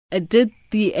Did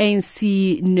the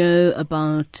ANC know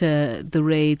about the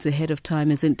raids ahead of time?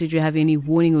 Did you have any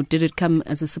warning, or did it come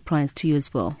as a surprise to you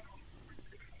as well?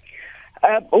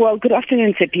 Well, good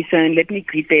afternoon, Tshepiso, and let me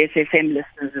greet the SFM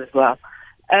listeners as well.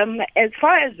 As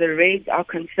far as the raids are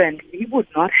concerned, we would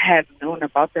not have known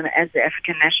about them as the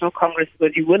African National Congress,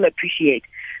 because you will appreciate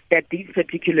that these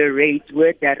particular raids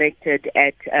were directed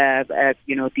at,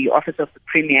 the Office of the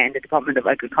Premier and the Department of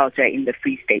Agriculture in the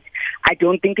Free State. I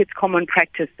don't think it's common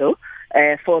practice, though,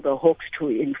 for the Hawks to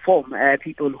inform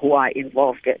people who are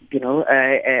involved,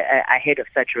 ahead of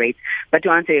such raids. But to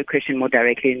answer your question more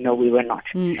directly, no, we were not.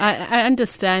 I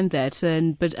understand that,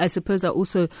 but I suppose I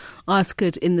also ask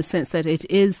it in the sense that it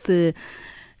is the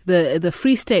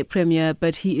Free State Premier,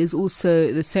 but he is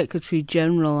also the Secretary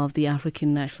General of the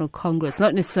African National Congress.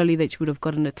 Not necessarily that you would have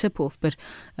gotten a tip-off, but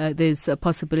there's a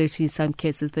possibility in some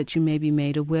cases that you may be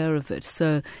made aware of it.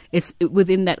 So it's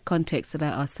within that context that I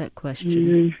asked that question.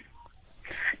 Mm-hmm.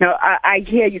 No, I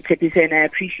hear you, Tshepiso, and I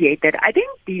appreciate that. I think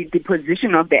the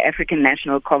position of the African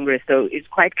National Congress, though, is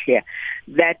quite clear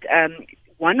that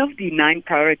one of the 9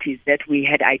 priorities that we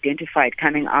had identified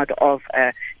coming out of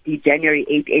the January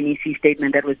 8 NEC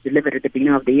statement that was delivered at the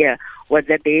beginning of the year was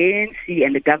that the ANC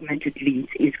and the government it leads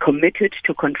is committed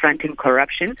to confronting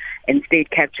corruption and state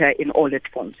capture in all its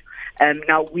forms.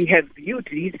 Now, we have viewed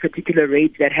these particular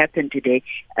raids that happened today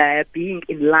being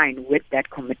in line with that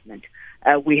commitment.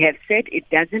 We have said it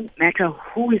doesn't matter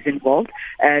who is involved.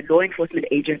 Law enforcement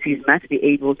agencies must be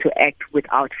able to act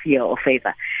without fear or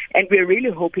favor. And we're really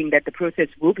hoping that the process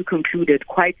will be concluded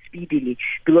quite speedily,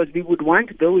 because we would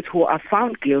want those who are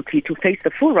found guilty to face the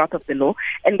full wrath of the law,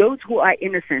 and those who are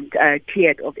innocent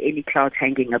cleared of any clouds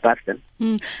hanging above them.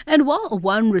 And while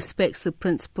one respects the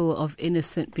principle of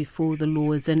innocent before the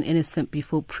law is an innocent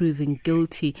before proving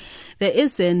guilty, there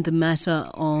is then the matter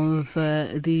of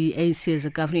the ANC as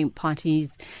a governing party's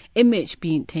image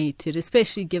being tainted,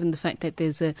 especially given the fact that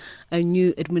there's a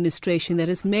new administration that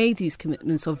has made these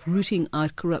commitments of rooting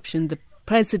out corruption. The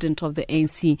president of the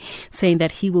ANC saying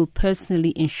that he will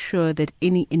personally ensure that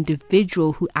any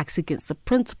individual who acts against the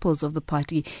principles of the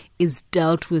party is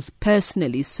dealt with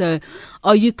personally. So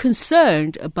are you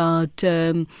concerned about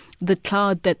the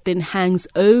cloud that then hangs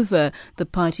over the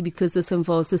party because this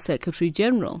involves the Secretary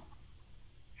General?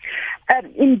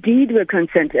 Indeed, we're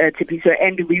concerned, Tshepiso,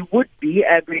 and we would be,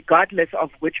 regardless of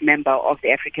which member of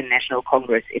the African National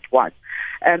Congress it was.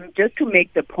 Just to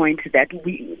make the point that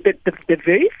the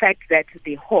very fact that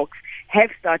the Hawks have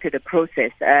started a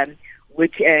process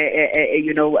which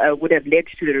would have led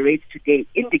to the raids today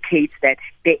indicates that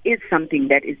there is something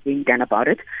that is being done about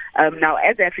it. Now,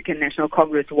 as the African National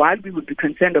Congress, while we would be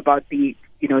concerned about the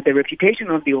reputation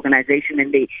of the organization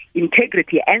and the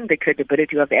integrity and the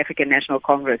credibility of the African National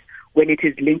Congress when it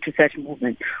is linked to such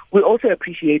movements, we also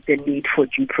appreciate the need for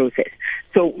due process.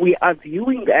 So we are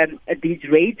viewing these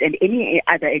raids and any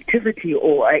other activity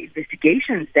or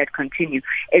investigations that continue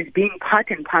as being part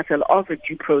and parcel of a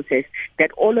due process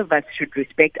that all of us should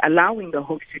respect, allowing the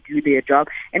Hawks to do their job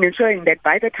and ensuring that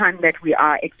by the time that we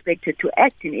are expected to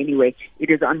act in any way, it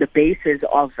is on the basis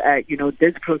of,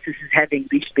 this process is having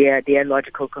reached their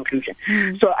logical conclusion.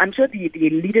 So I'm sure the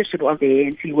leadership of the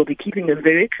ANC will be keeping a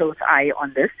very close eye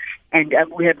on this, and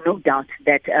we have no doubt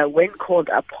that when called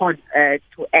upon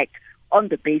to act on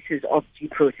the basis of due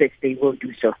process, they will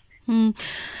do so.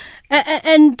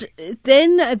 And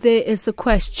then there is the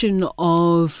question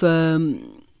of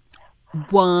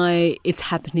why it's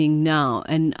happening now.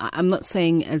 And I'm not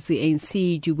saying as the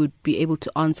ANC you would be able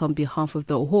to answer on behalf of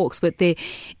the Hawks, but there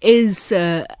is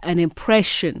an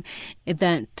impression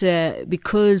that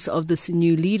because of this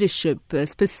new leadership,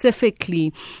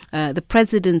 specifically the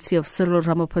presidency of Cyril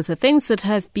Ramaphosa, things that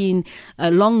have been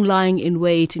long lying in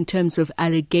wait in terms of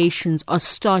allegations are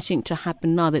starting to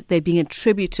happen now, that they're being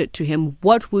attributed to him.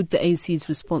 What would the ANC's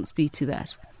response be to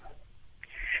that?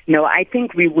 No, I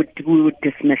think we would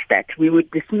dismiss that. We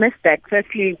would dismiss that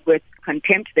firstly with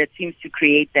contempt that seems to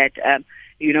create that,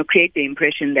 create the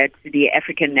impression that the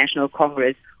African National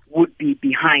Congress would be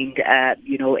behind,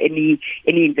 any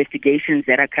investigations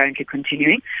that are currently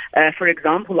continuing. For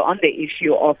example, on the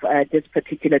issue of this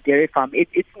particular dairy farm,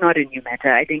 it's not a new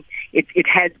matter. I think it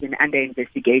has been under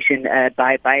investigation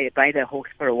by the Hawks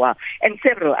for a while, and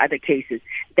several other cases.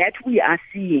 That we are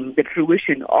seeing the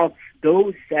fruition of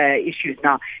those issues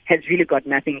now has really got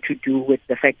nothing to do with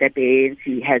the fact that the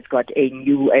ANC has got a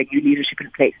new leadership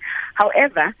in place.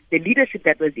 However, the leadership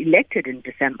that was elected in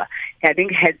December, I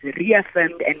think, has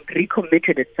reaffirmed and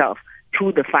recommitted itself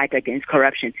to the fight against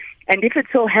corruption. And if it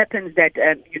so happens that,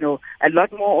 a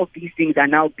lot more of these things are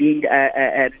now being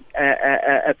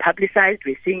publicized,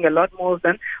 we're seeing a lot more of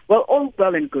them, well, all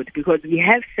well and good, because we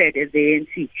have said as the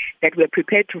ANC that we're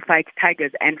prepared to fight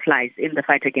tigers and flies in the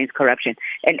fight against corruption.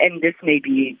 And this may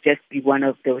be just be one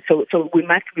of those. So we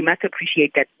must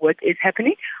appreciate that work is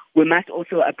happening. We must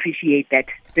also appreciate that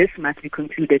this must be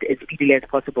concluded as speedily as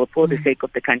possible for the sake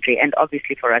of the country and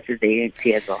obviously for us as the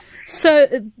ANC as well. So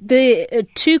the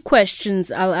two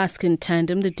questions I'll ask in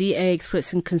tandem. The DA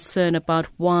expressing concern about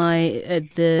why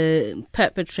the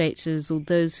perpetrators or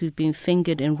those who've been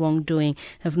fingered in wrongdoing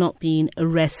have not been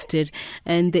arrested.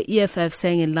 And the EFF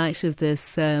saying in light of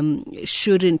this,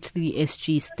 shouldn't the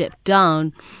SG step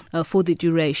down for the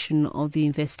duration of the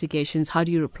investigations? How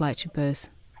do you reply to both?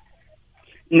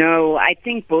 No, I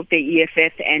think both the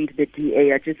EFF and the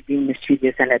DA are just being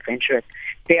mischievous and adventurous.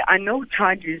 There are no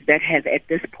charges that have at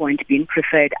this point been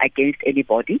preferred against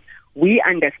anybody. We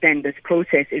understand this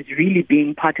process is really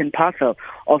being part and parcel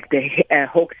of the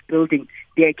Hawks building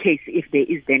their case, if there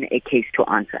is then a case to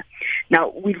answer.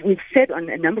 Now, we've said on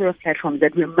a number of platforms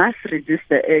that we must resist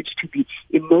the urge to be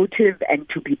emotive and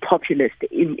to be populist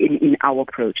in our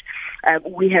approach.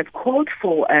 We have called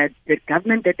for the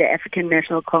government that the African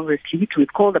National Congress leads.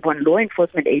 We've called upon law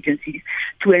enforcement agencies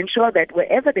to ensure that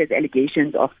wherever there's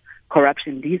allegations of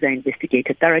corruption, these are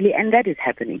investigated thoroughly, and that is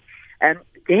happening.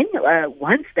 Then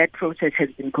once that process has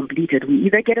been completed, we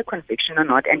either get a conviction or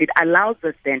not, and it allows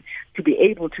us then to be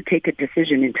able to take a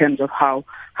decision in terms of how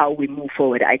we move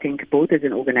forward, I think, both as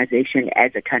an organization,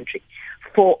 as a country.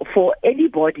 For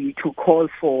anybody to call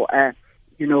for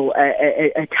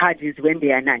charges when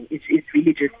there are none, it's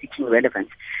really just seeking relevance.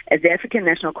 As the African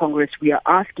National Congress, we are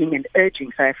asking and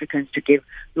urging South Africans to give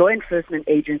law enforcement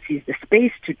agencies the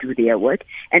space to do their work,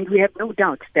 and we have no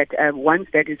doubt that once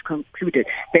that is concluded,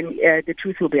 then the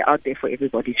truth will be out there for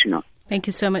everybody to know. Thank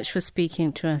you so much for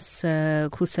speaking to us.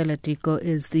 Khusela Diko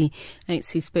is the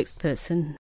ANC spokesperson.